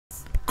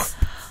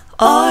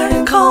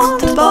I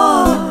can't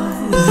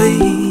buy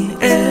the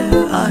air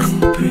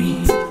I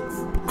breathe.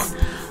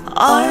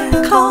 I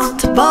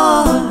can't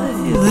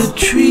buy the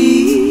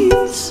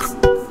trees.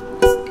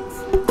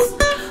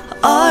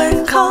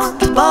 I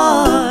can't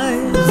buy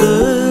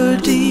the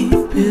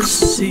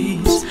deepest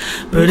seas.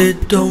 But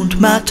it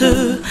don't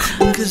matter,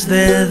 'cause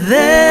they're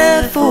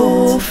there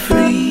for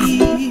free.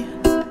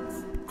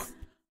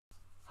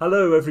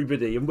 Hello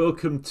everybody and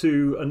welcome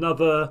to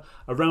another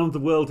Around the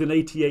World in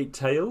 88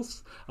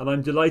 Tales, and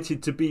I'm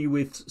delighted to be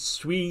with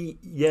Swee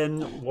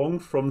Yean Wong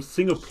from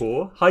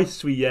Singapore. Hi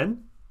Swee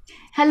Yean.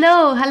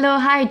 Hello,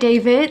 hi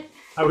David.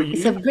 How are you?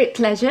 It's a great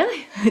pleasure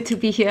to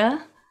be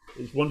here.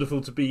 It's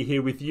wonderful to be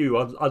here with you.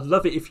 I'd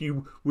love it if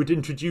you would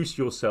introduce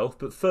yourself,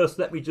 but first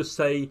let me just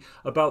say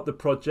about the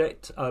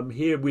project. I'm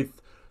here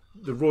with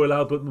the Royal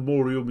Albert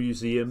Memorial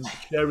Museum,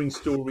 sharing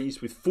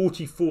stories with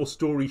 44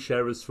 story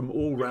sharers from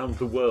all around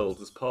the world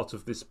as part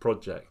of this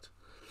project.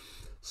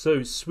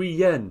 So, Swee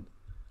Yean,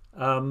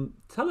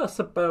 tell us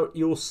about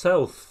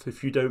yourself,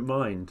 if you don't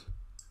mind.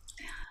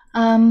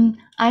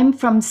 I'm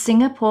from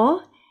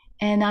Singapore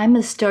and I'm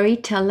a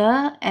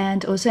storyteller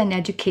and also an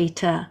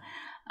educator.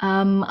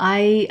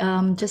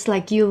 I just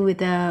like you with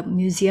the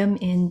museum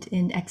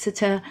in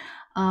Exeter.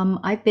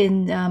 I've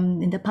been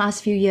in the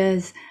past few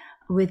years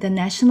with the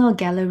National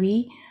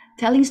Gallery,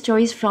 telling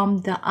stories from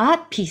the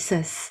art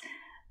pieces,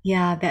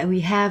 that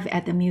we have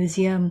at the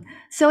museum.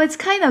 So it's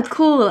kind of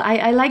cool.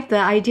 I like the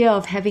idea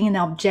of having an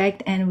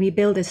object and we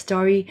build a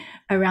story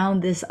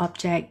around this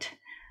object.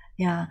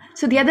 Yeah.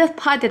 So the other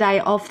part that I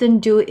often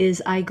do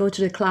is I go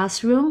to the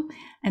classroom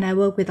and I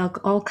work with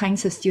all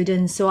kinds of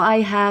students. So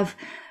I have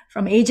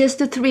from ages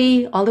to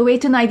 3 all the way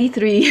to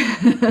 93.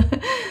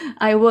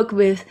 I work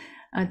with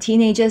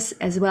teenagers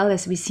as well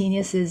as with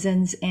senior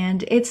citizens,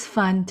 and it's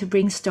fun to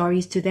bring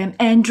stories to them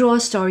and draw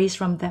stories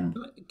from them.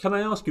 Can I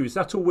ask you, is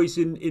that always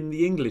in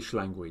the English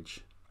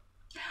language?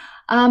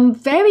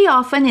 Very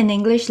often in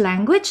English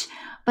language,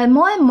 but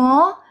more and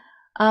more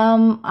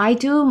I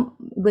do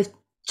with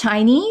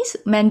Chinese,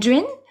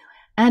 Mandarin,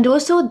 and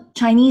also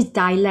Chinese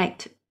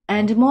dialect.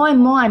 And more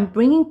I'm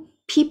bringing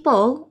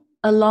people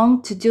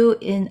along to do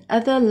in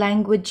other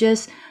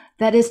languages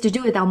that is to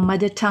do with our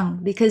mother tongue,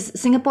 because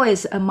Singapore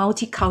is a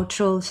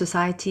multicultural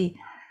society.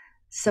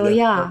 So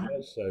yeah.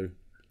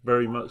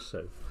 Very much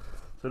so.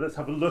 So let's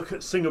have a look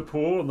at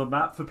Singapore on the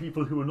map for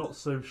people who are not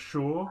so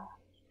sure.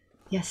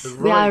 Yes, So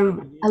we are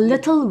a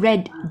little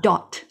red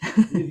dot.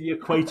 Near the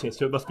equator,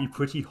 so it must be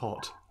pretty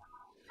hot.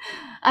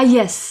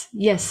 Yes.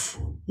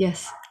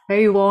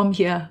 Very warm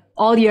here,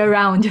 all year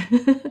round.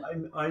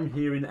 I'm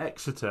here in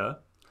Exeter.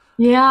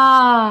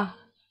 Yeah.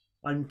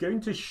 I'm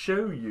going to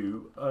show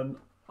you an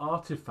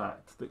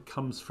artifact that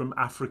comes from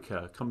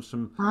Africa, comes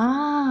from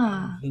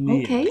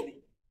Tanzania. Okay.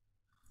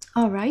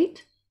 All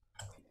right.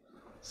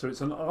 So it's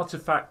an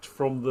artifact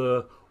from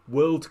the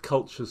World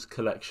Cultures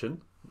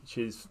Collection, which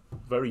is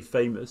very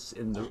famous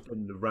in the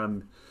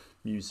RAMM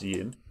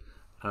Museum.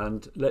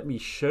 And let me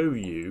show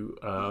you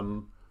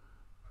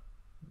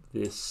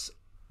this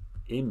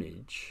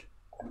image.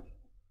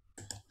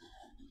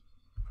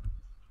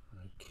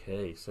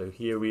 Okay, so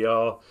here we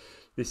are.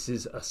 This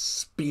is a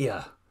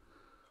spear.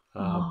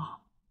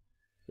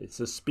 It's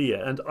a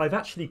spear, and I've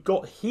actually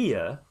got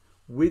here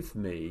with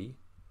me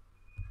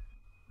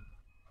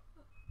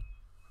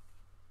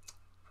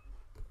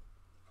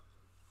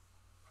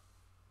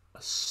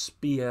a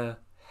spear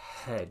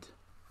head.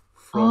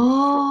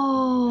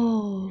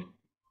 Oh,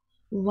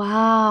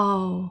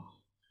 wow.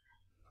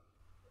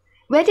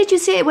 Where did you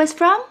say it was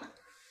from?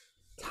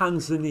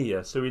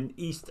 Tanzania, so in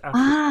East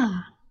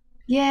Africa.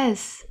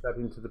 Yes. Put that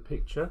into the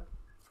picture.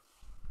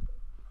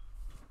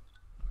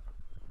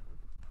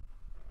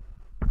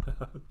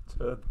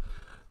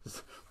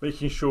 Just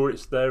making sure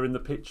it's there in the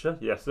picture.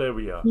 Yes, there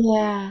we are.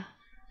 Yeah.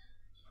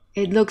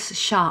 It looks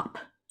sharp.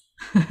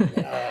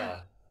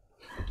 Yeah.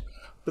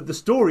 But the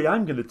story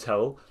I'm going to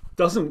tell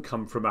doesn't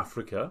come from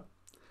Africa,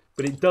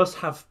 but it does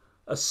have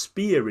a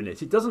spear in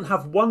it. It doesn't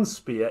have one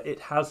spear, it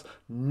has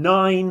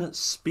 9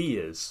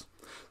 spears.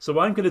 So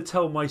I'm going to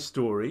tell my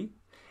story.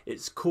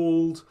 It's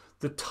called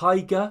The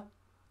Tiger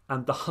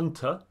and the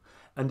Hunter,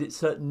 and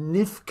it's a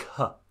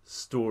Nivka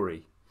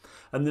story.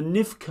 And the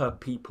Nivka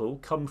people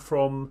come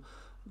from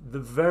the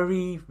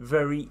very,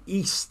 very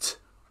east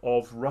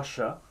of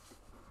Russia,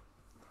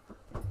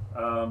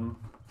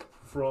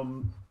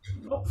 from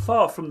not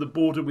far from the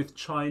border with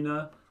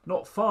China,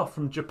 not far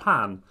from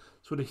Japan,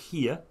 sort of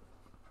here.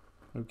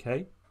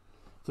 Okay,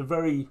 it's a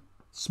very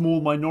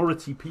small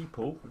minority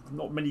people,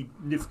 not many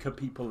Nivka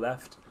people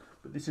left,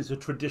 but this is a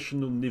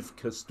traditional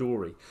Nivka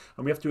story.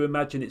 And we have to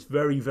imagine it's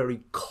very,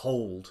 very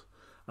cold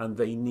and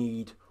they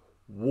need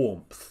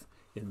warmth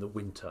in the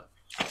winter.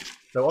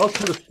 So I'll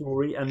tell a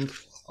story, and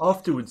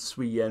afterwards,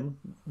 Swee Yean,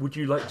 would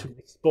you like to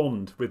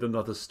respond with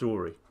another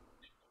story?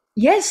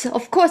 Yes,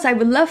 of course, I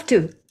would love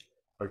to.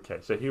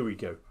 Okay, so here we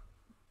go.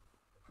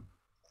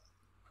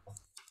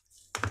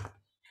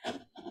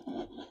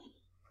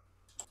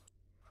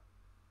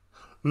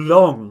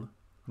 Long,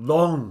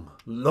 long,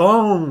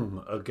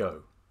 long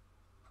ago,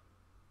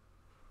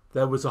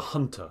 there was a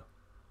hunter.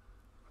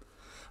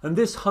 And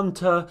this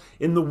hunter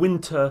in the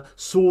winter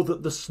saw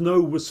that the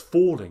snow was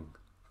falling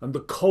and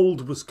the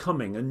cold was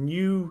coming, and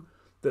knew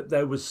that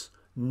there was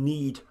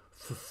need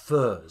for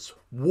furs,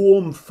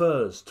 warm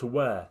furs to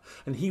wear,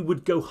 and he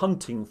would go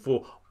hunting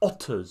for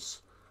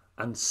otters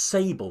and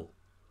sable.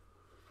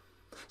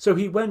 So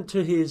he went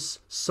to his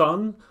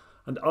son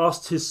and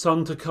asked his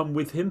son to come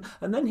with him,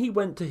 and then he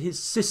went to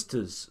his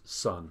sister's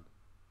son,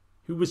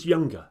 who was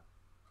younger,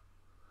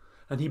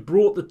 and he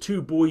brought the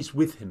two boys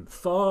with him.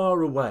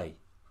 Far away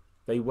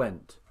they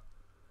went,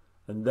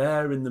 and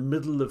there in the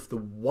middle of the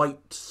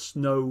white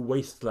snow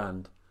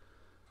wasteland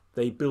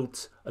they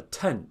built a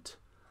tent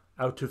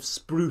out of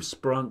spruce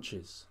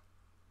branches.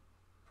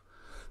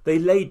 They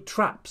laid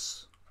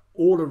traps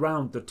all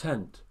around the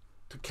tent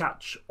to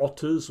catch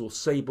otters or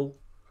sable,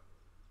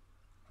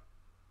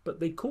 but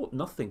they caught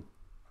nothing.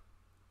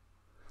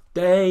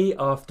 Day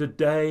after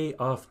day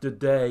after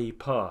day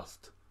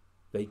passed.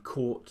 They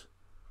caught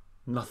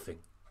nothing.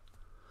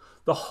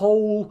 The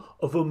whole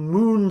of a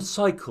moon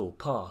cycle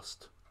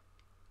passed,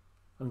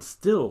 and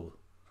still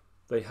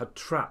they had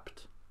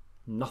trapped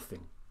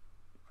nothing.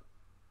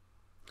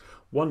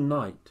 One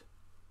night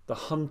the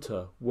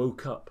hunter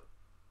woke up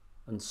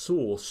and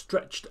saw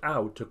stretched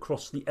out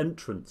across the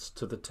entrance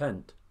to the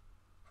tent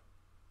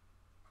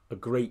a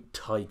great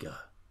tiger,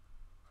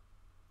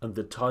 and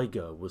the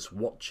tiger was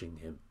watching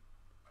him.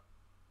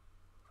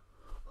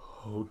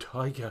 "Oh,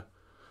 tiger,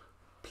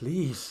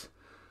 please,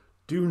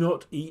 do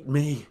not eat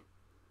me.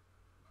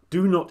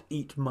 Do not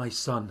eat my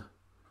son.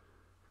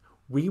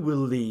 We will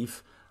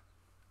leave,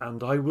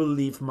 and I will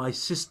leave my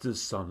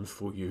sister's son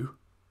for you."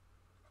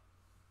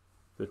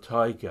 The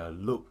tiger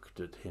looked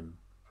at him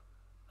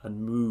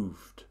and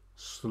moved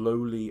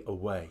slowly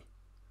away.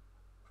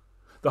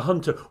 The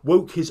hunter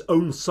woke his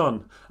own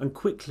son, and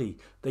quickly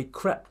they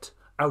crept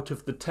out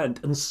of the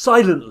tent and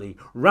silently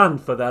ran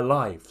for their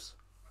lives.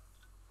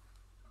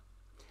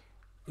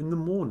 In the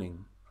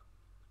morning,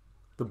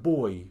 the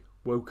boy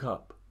woke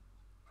up.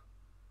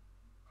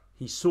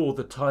 He saw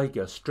the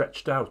tiger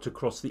stretched out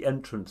across the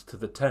entrance to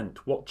the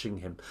tent, watching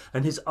him,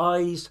 and his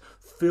eyes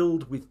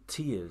filled with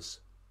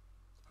tears,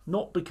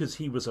 not because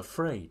he was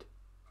afraid,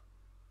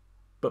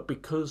 but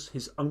because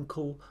his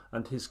uncle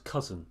and his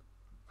cousin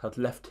had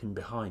left him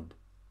behind.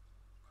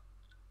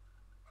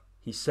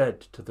 He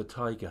said to the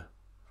tiger,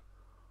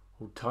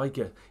 "Oh,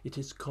 tiger, it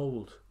is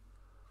cold.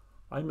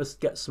 I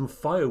must get some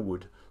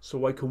firewood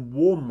so I can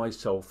warm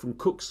myself and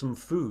cook some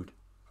food."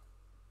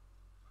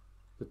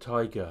 The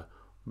tiger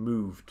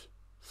moved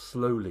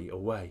slowly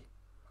away,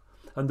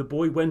 and the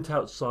boy went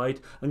outside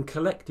and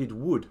collected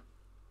wood,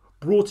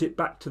 brought it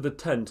back to the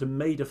tent and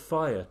made a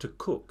fire to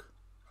cook.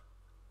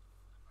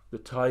 The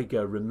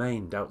tiger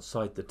remained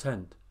outside the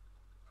tent.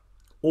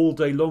 All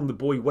day long the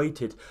boy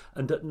waited,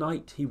 and at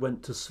night he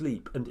went to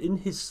sleep, and in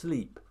his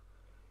sleep,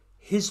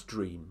 his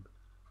dream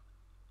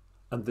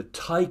and the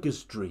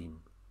tiger's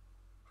dream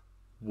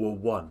were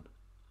one.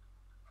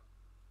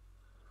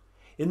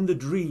 In the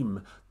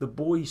dream, the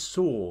boy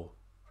saw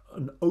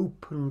an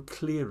open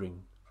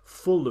clearing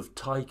full of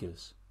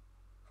tigers,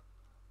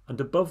 and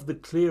above the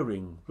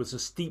clearing was a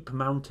steep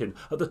mountain.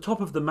 At the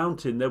top of the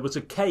mountain there was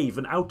a cave,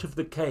 and out of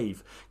the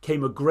cave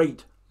came a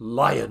great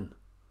lion.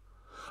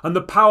 And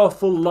the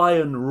powerful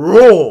lion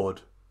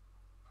roared,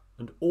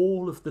 and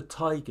all of the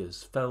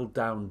tigers fell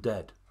down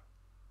dead.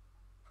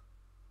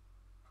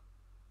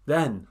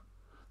 Then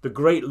the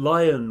great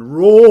lion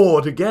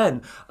roared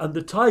again, and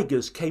the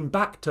tigers came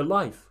back to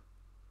life.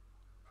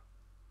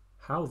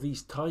 How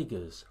these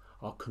tigers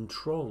are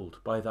controlled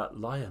by that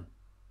lion.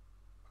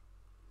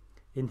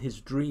 In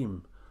his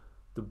dream,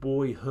 the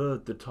boy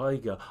heard the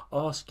tiger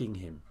asking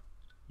him,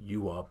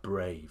 "You are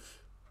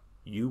brave.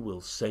 You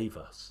will save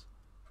us."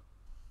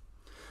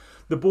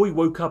 The boy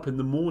woke up in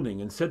the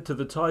morning and said to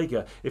the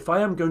tiger, "If I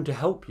am going to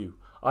help you,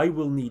 I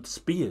will need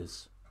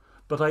spears,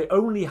 but I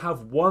only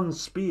have one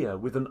spear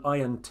with an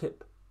iron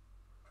tip.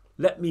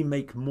 Let me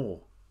make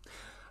more."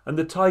 And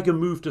the tiger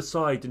moved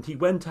aside, and he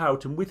went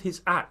out, and with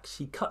his axe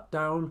he cut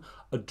down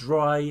a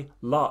dry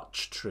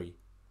larch tree,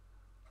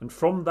 and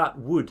from that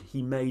wood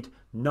he made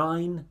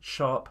 9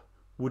 sharp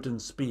wooden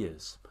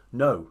spears.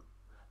 No,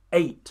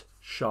 8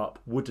 sharp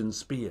wooden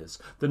spears.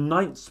 The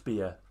 9th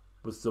spear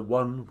was the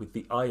one with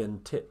the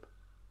iron tip.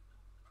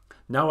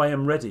 "Now I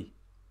am ready."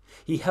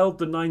 He held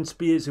the 9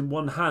 spears in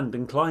one hand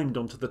and climbed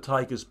onto the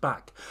tiger's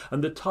back,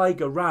 and the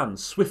tiger ran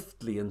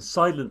swiftly and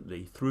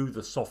silently through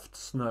the soft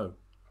snow.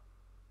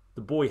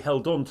 The boy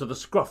held on to the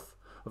scruff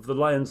of the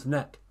lion's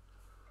neck,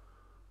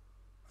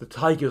 the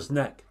tiger's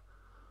neck.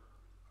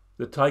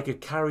 The tiger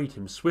carried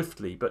him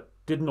swiftly, but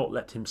did not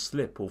let him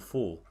slip or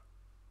fall,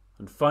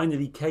 and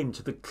finally came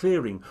to the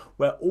clearing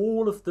where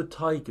all of the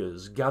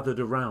tigers gathered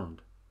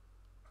around,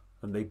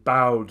 and they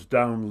bowed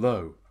down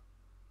low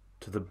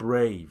to the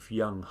brave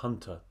young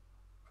hunter.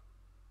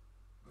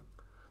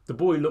 The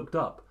boy looked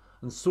up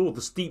and saw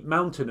the steep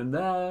mountain, and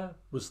there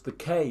was the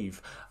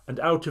cave, and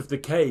out of the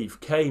cave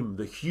came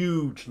the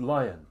huge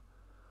lion,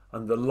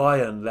 and the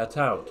lion let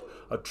out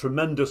a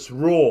tremendous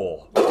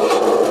roar.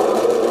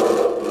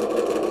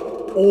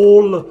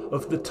 all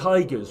of the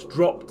tigers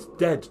dropped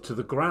dead to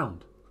the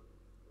ground.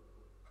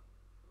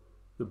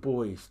 The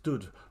boy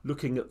stood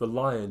looking at the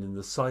lion in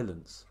the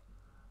silence,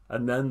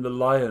 and then the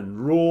lion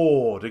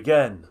roared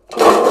again.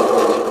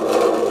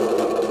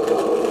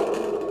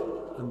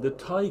 And the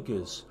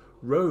tigers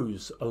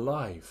rose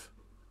alive.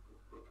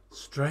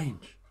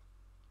 Strange.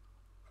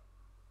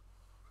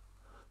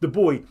 The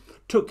boy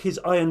took his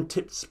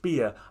iron-tipped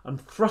spear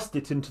and thrust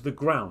it into the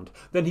ground.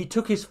 Then he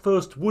took his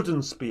first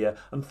wooden spear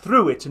and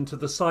threw it into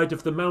the side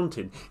of the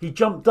mountain. He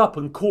jumped up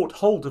and caught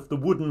hold of the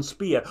wooden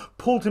spear,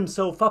 pulled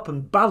himself up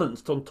and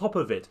balanced on top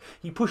of it.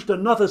 He pushed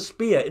another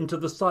spear into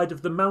the side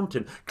of the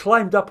mountain,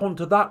 climbed up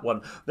onto that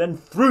one, then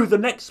threw the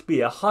next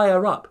spear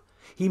higher up.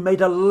 He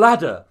made a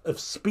ladder of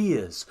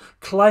spears,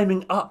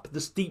 climbing up the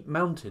steep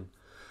mountain.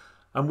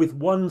 And with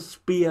one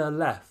spear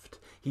left,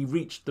 he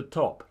reached the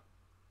top.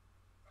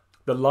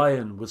 The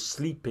lion was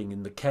sleeping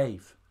in the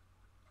cave.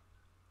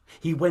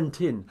 He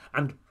went in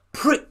and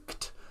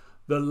pricked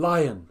the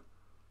lion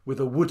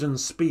with a wooden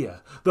spear.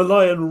 The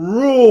lion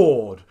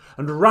roared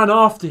and ran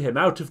after him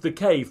out of the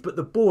cave, but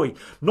the boy,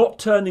 not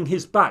turning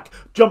his back,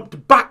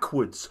 jumped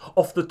backwards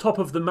off the top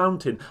of the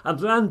mountain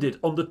and landed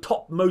on the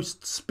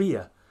topmost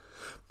spear.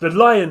 The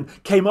lion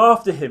came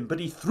after him, but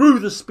he threw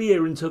the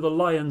spear into the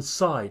lion's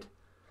side.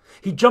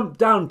 He jumped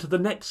down to the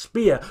next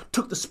spear,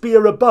 took the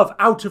spear above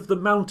out of the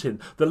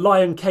mountain. The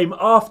lion came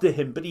after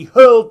him, but he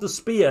hurled the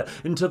spear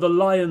into the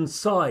lion's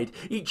side.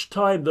 Each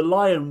time the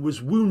lion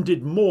was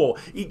wounded more.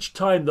 Each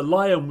time the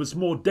lion was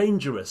more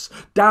dangerous.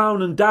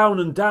 Down and down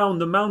and down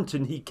the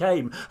mountain he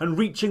came, and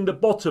reaching the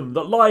bottom,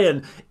 the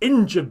lion,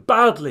 injured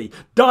badly,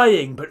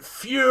 dying but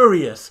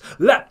furious,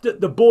 leapt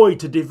at the boy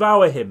to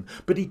devour him.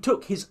 But he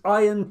took his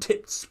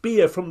iron-tipped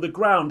spear from the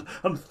ground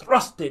and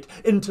thrust it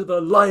into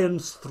the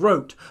lion's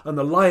throat, and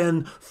the lion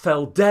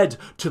fell dead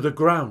to the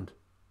ground.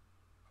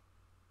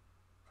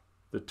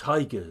 The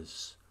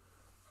tigers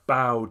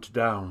bowed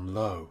down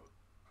low.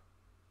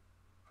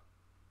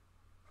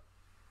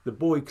 The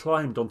boy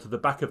climbed onto the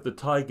back of the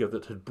tiger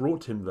that had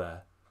brought him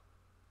there,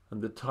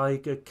 and the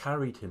tiger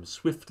carried him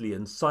swiftly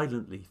and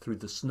silently through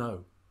the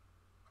snow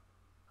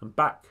and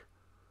back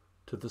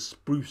to the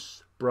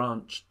spruce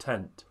branch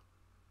tent.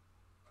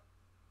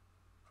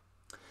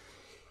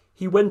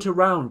 He went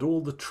around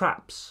all the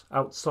traps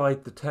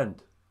outside the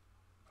tent,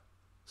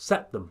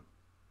 set them.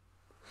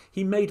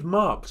 He made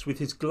marks with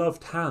his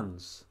gloved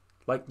hands,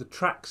 like the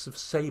tracks of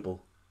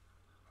sable,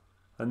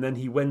 and then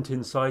he went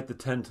inside the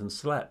tent and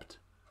slept.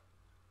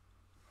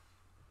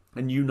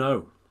 And you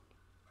know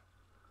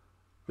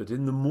that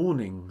in the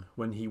morning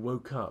when he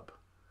woke up,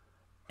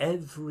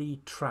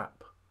 every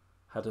trap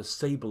had a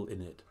sable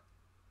in it.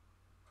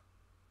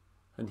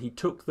 And he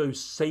took those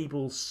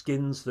sable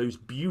skins, those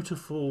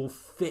beautiful,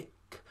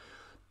 thick,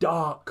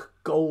 dark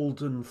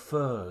golden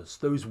furs,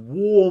 those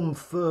warm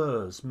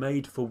furs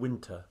made for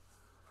winter,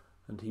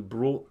 and he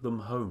brought them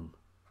home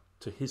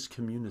to his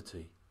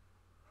community,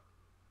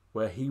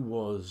 where he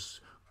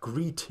was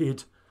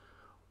greeted,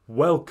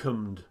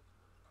 welcomed,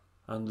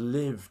 and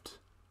lived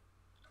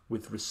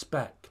with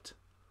respect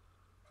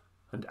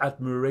and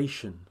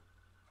admiration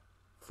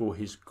for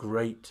his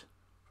great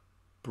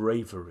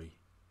bravery.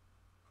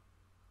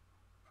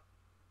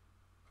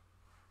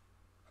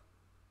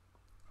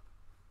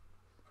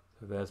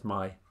 So there's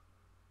my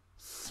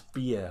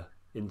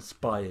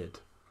spear-inspired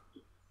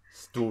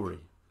story.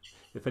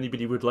 If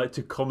anybody would like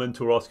to comment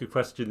or ask a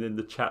question in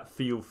the chat,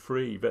 feel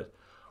free. But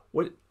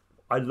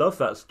I love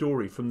that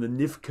story from the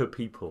Nivka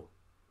people.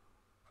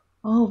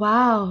 Oh,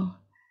 wow.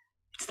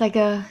 It's like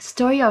a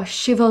story of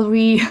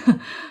chivalry.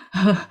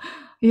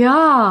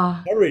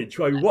 Yeah. Courage.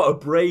 I mean, what a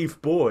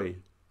brave boy.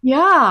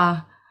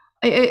 Yeah.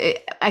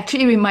 It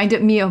actually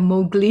reminded me of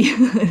Mowgli,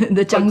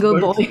 the jungle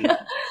boy.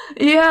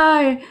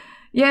 Yeah.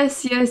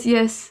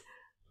 Yes.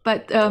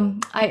 But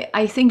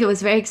I think it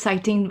was very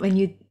exciting when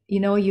you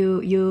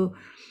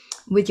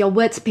with your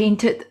words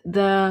painted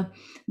the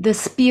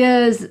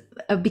spears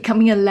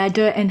becoming a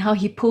ladder and how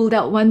he pulled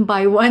out one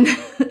by one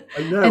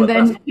and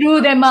then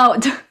threw them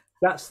out.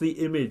 That's the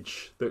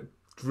image that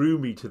drew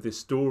me to this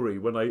story.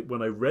 When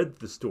I read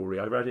the story,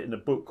 I read it in a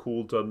book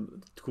called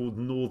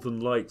Northern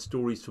Light: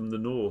 Stories from the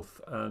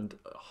North, and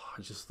I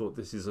just thought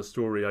this is a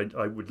story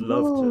I would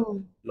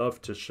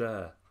love to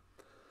share.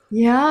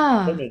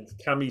 Yeah.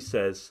 Cami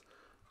says,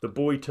 the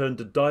boy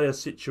turned a dire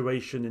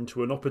situation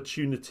into an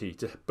opportunity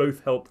to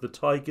both help the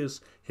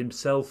tigers,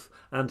 himself,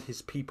 and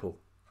his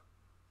people.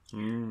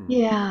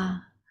 Yeah.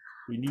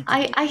 We need to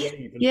be brave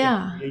and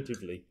think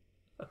creatively.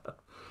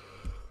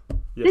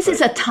 This is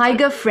a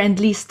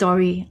tiger-friendly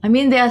story. I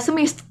mean, there are so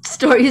many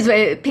stories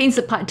where it paints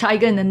a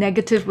tiger in a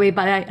negative way,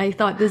 but I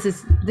thought this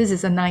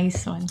is a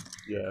nice one.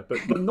 Yeah,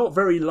 but not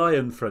very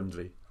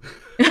lion-friendly.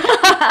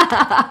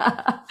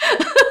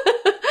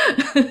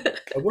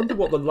 I wonder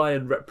what the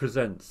lion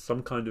represents,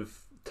 some kind of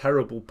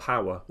terrible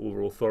power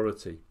or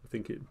authority. I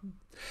think it...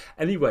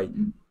 Anyway,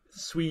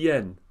 Swee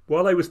Yean,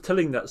 while I was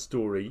telling that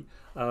story,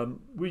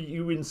 were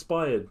you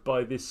inspired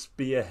by this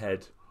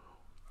spearhead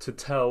to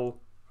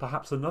tell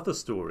perhaps another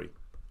story?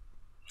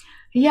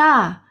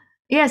 Yeah.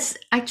 Yes,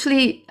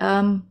 actually,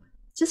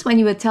 just when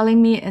you were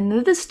telling me,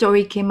 another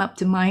story came up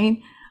to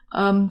mind.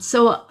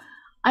 So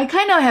I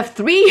kind of have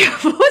 3 or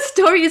 4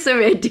 stories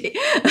already.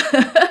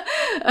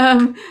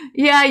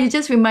 Yeah, you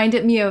just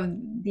reminded me of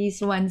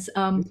these ones.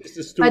 This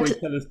is the But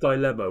storyteller's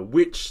dilemma.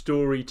 Which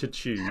story to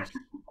choose?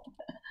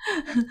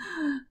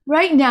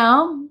 right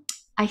now,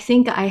 I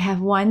think I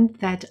have one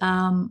that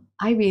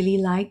I really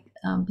like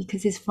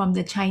because it's from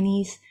the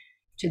Chinese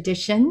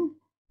tradition.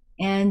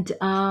 And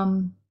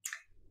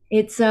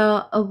it's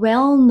a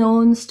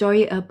well-known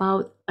story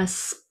about a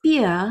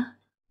spear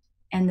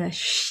and a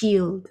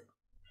shield.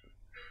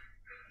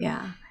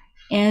 Yeah.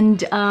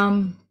 And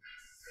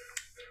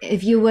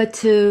if you were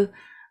to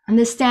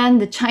understand,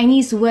 the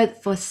Chinese word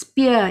for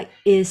spear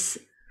is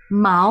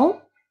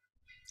mao.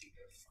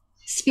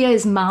 Spear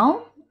is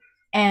mao,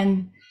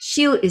 and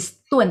shield is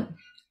dun.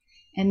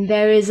 And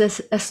there is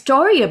a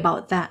story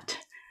about that.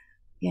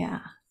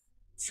 Yeah.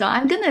 So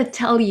I'm going to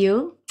tell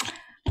you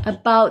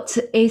about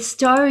a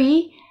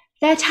story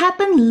that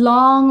happened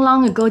long,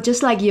 long ago,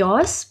 just like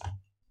yours.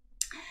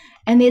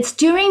 And it's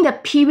during the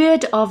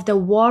period of the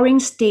warring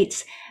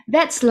states.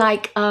 That's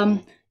like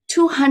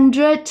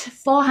 400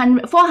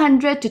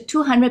 to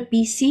 200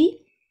 BC,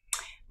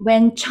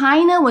 when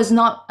China was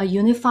not a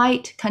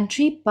unified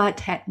country but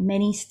had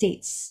many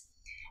states.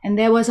 And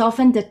there was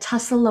often the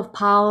tussle of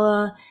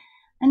power,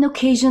 and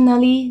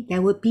occasionally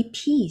there would be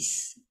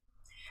peace.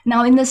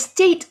 Now, in the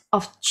state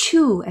of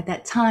Chu at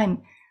that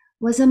time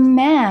was a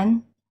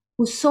man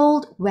who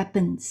sold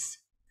weapons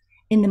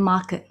in the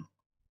market.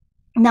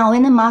 Now,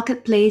 in the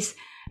marketplace,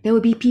 there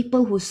would be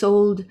people who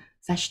sold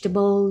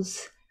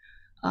vegetables,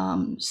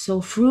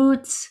 sold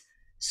fruits,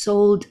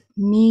 sold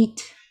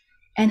meat,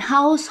 and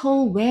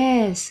household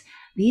wares.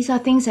 These are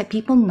things that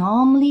people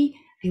normally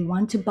they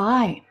want to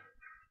buy.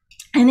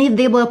 And if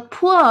they were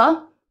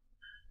poor,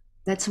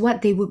 that's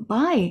what they would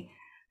buy.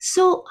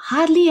 So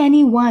hardly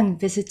anyone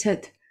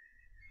visited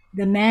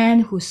the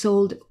man who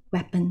sold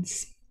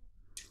weapons.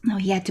 Now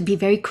he had to be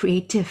very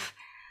creative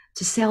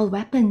to sell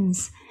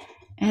weapons.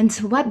 And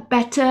what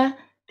better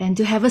than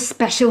to have a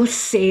special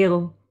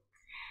sale?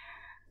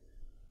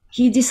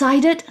 He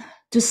decided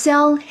to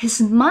sell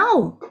his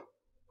Mao.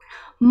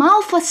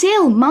 Mao for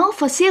sale,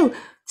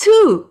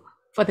 2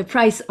 for the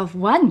price of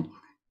 1.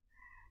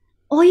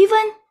 Or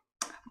even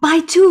buy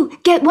 2,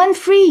 get 1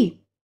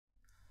 free.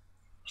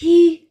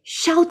 He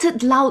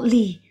shouted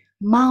loudly,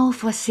 Mao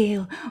for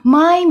sale.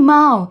 My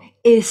Mao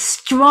is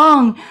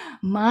strong.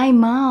 My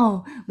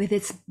Mao, with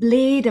its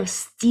blade of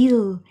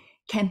steel,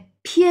 can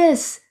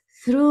pierce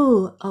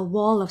through a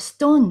wall of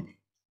stone.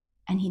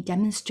 And he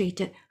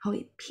demonstrated how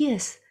it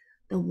pierced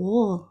the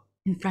wall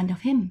in front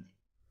of him.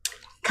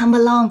 Come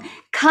along,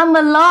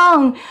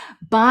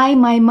 buy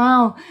my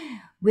Mao.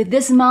 With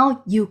this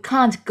Mao, you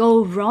can't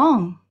go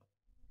wrong.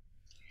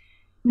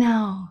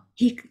 Now,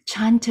 he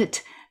chanted,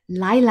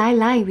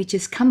 lai, which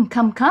is come,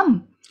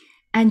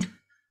 and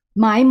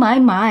my,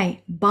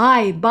 buy.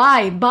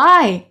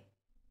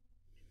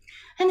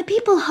 And the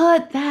people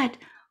heard that.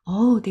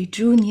 Oh, they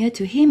drew near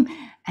to him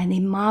and they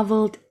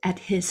marveled at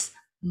his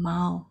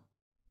Mao.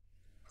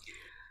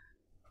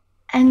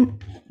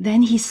 And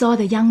then he saw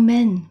the young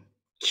men,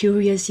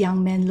 curious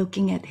young men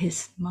looking at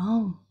his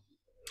Mao.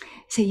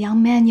 He said,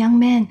 young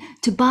man,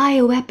 to buy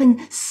a weapon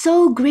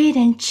so great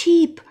and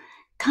cheap.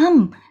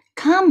 Come,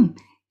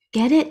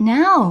 get it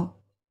now.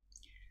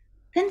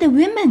 Then the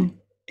women,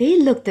 they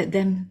looked at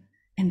them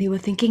and they were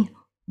thinking,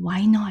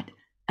 why not?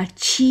 A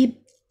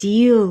cheap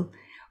deal.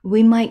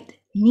 We might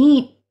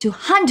need to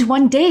hunt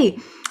one day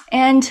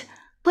and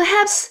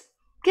perhaps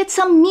get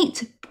some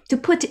meat to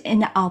put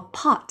in our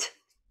pot.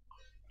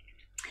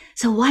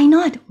 So why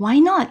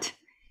not?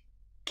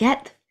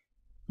 Get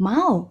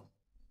Mao.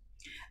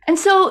 And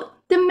so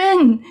the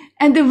men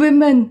and the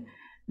women,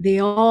 they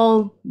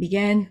all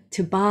began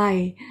to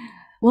buy.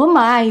 I'll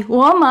buy.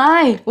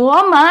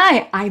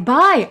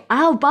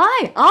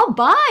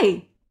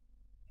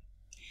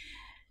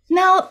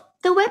 Now,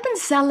 the weapon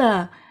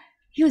seller,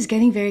 he was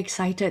getting very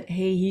excited.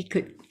 Hey, he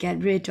could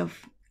get rid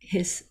of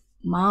his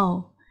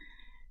Mao.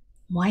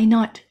 Why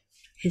not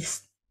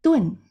his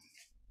Dun?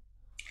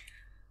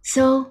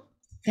 So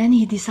then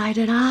he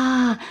decided,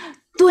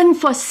 Dun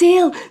for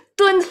sale.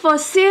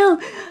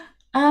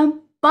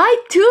 Buy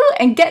 2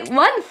 and get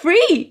 1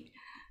 free.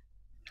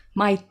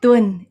 My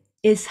Dun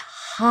is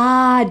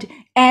hard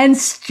and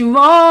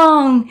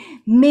strong,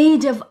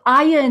 made of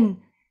iron,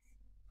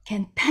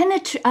 can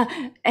penetrate,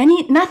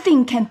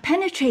 nothing can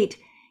penetrate,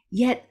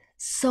 yet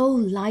so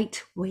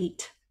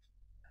lightweight.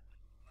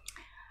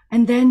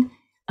 And then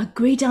a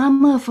great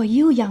armor for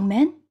you, young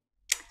men,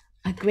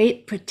 a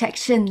great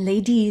protection,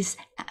 ladies,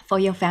 for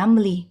your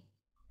family.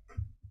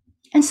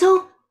 And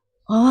so,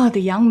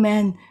 the young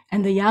men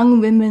and the young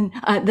women,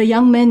 the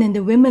young men and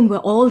the women were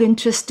all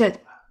interested.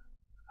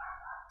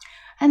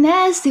 And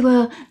as they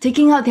were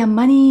taking out their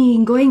money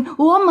and going,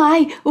 oh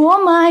my,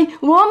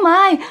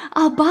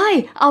 I'll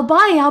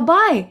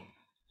buy.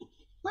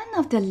 One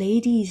of the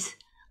ladies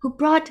who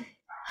brought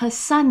her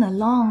son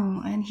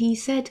along, and he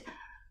said,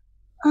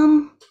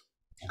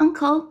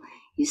 Uncle,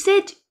 you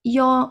said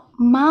your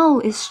Mao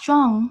is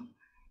strong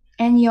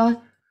and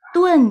your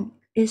Dun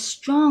is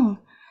strong.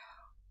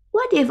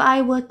 What if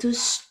I were to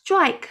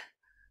strike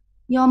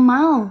your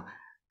Mao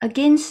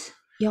against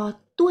your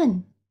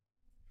Dun?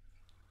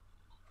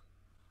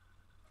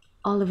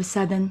 All of a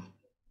sudden,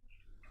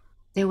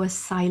 there was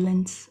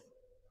silence.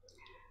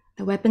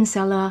 The weapon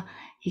seller,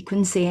 he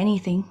couldn't say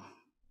anything.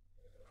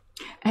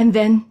 And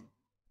then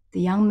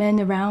the young men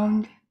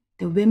around,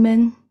 the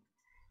women,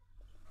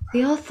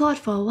 they all thought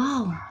for a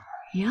while,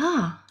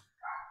 yeah,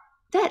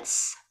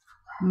 that's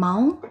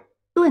Mao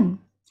Dun.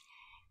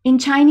 In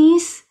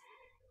Chinese,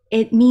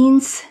 it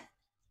means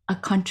a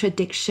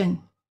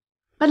contradiction.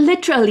 But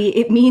literally,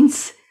 it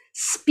means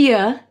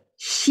spear,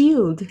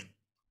 shield.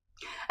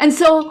 And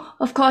so,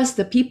 of course,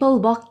 the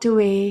people walked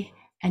away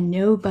and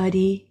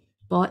nobody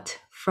bought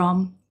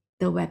from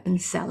the weapon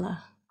seller.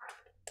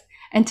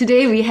 And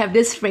today we have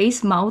this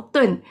phrase, Mao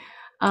Dun,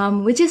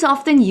 which is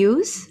often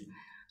used.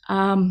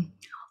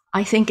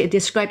 I think it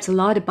describes a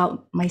lot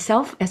about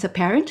myself as a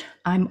parent.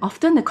 I'm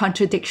often a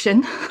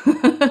contradiction.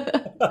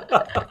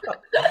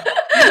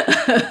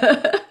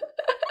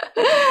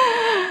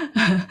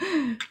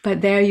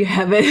 But there you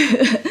have it,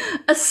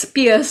 a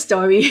spear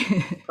story.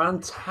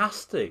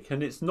 Fantastic.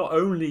 And it's not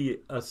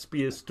only a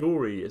spear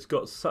story, it's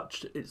got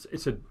such,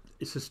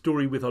 it's a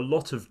story with a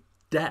lot of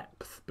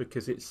depth,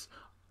 because it's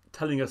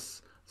telling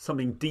us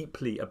something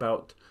deeply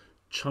about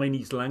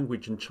Chinese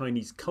language and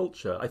Chinese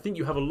culture. I think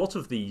you have a lot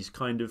of these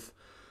kind of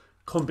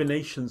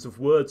combinations of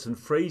words and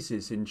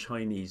phrases in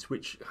Chinese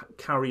which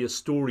carry a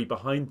story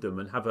behind them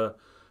and have that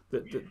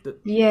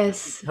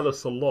yes, tell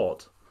us a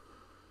lot.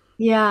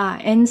 Yeah,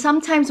 and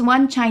sometimes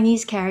one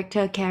Chinese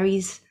character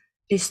carries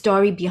a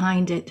story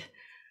behind it.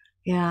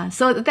 Yeah,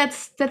 so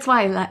that's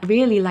why I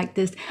really like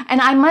this.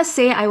 And I must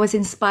say, I was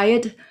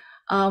inspired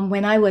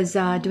when I was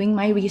doing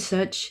my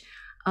research.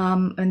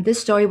 And this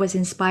story was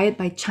inspired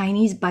by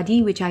Chinese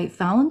Buddy, which I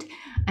found,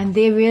 and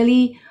they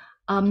really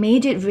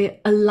made it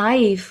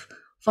alive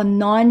for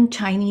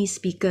non-Chinese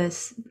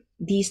speakers,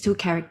 these two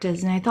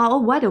characters. And I thought, oh,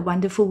 what a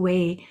wonderful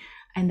way.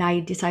 And I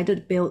decided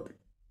to build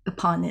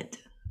upon it.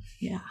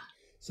 Yeah.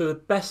 So the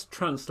best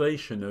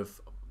translation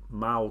of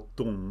Mao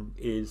Dong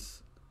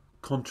is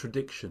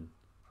contradiction.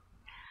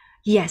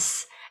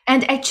 Yes.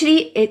 And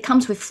actually it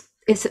comes with,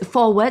 it's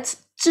 4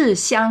 words, 自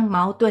相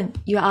矛盾.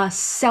 You are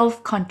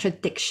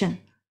self-contradiction.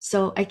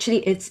 So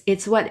actually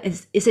it's what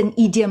is an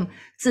idiom,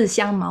 自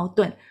相矛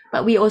盾.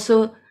 But we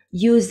also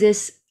use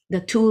the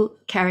 2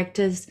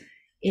 characters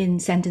in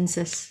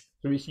sentences.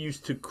 So it's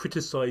used to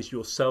criticize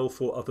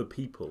yourself or other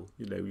people.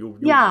 You know, you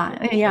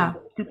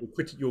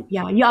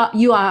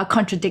are a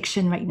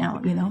contradiction right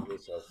now. You know.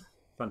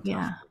 Fantastic.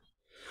 Yeah.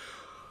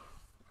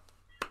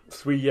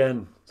 Swee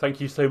Yean, thank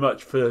you so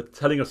much for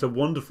telling us a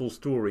wonderful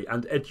story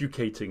and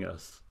educating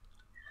us.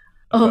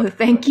 Oh,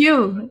 thank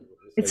you.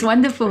 It's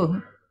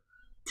wonderful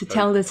to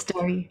tell the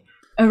story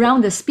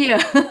around the spear.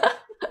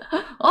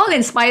 All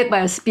inspired by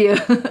a spear.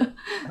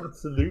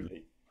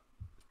 Absolutely.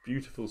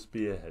 Beautiful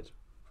spearhead.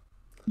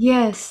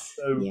 Yes.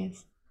 So,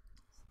 yes.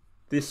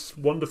 This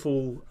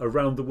wonderful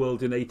Around the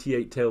World in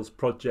 88 Tales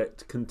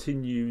project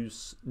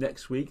continues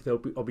next week. I'll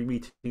be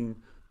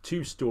meeting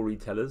 2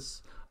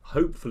 storytellers,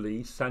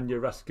 hopefully Sanja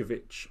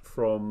Raskovic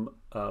from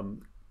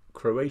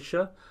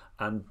Croatia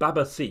and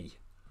Baba C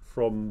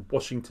from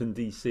Washington,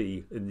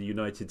 D.C. in the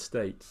United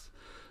States.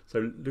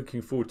 So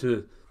looking forward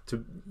to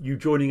you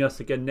joining us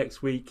again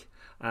next week,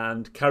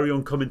 and carry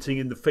on commenting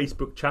in the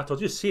Facebook chat. I'll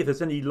just see if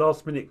there's any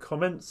last minute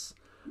comments.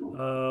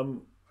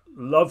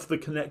 Love the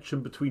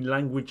connection between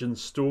language and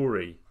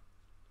story.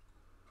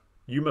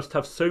 You must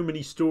have so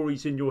many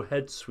stories in your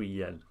head, Swee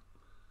Yean.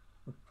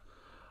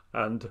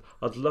 And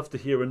I'd love to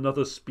hear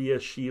another spear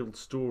shield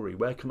story.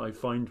 Where can I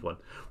find one?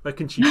 Where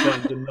can she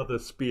find another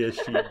spear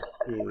shield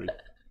story?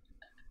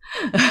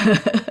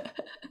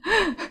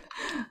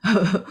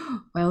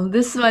 Well,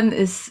 this one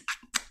is,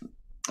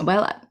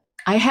 well,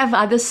 I have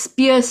other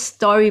spear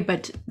story,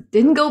 but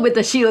didn't go with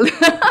the shield.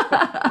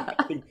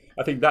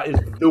 I think that is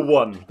the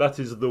one. That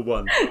is the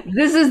one.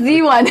 This is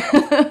the one.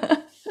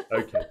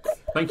 Okay.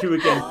 Thank you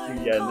again,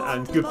 Swee Yean,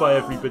 and goodbye,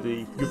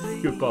 everybody.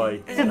 Goodbye.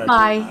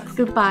 Goodbye.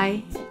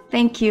 Goodbye.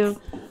 Thank you.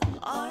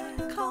 I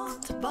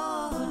can't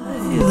buy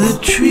the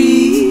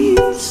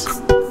trees.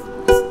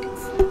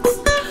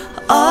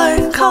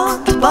 I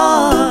can't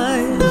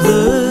buy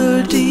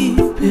the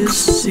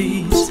deepest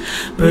seas,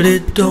 but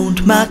it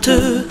don't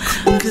matter,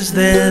 'cause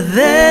they're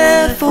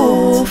there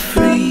for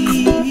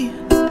free.